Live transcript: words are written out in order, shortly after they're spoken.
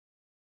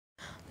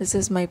This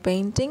is my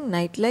painting,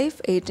 Nightlife,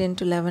 18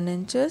 to 11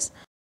 inches.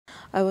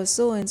 I was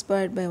so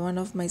inspired by one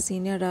of my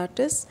senior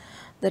artists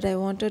that I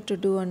wanted to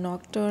do a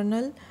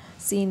nocturnal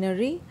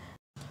scenery.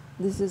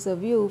 This is a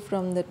view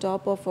from the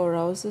top of our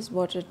house's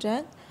water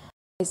tank.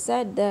 I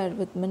sat there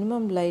with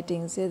minimum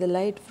lighting, say the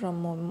light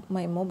from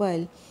my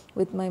mobile,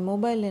 with my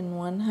mobile in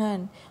one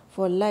hand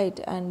for light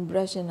and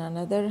brush in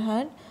another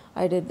hand.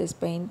 I did this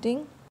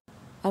painting.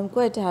 I'm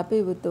quite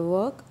happy with the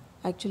work,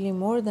 actually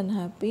more than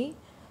happy.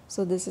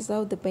 So this is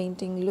how the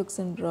painting looks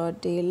in broad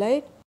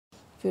daylight.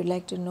 If you'd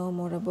like to know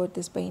more about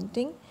this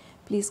painting,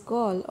 please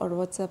call or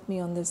WhatsApp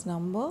me on this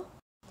number.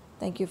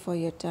 Thank you for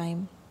your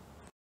time.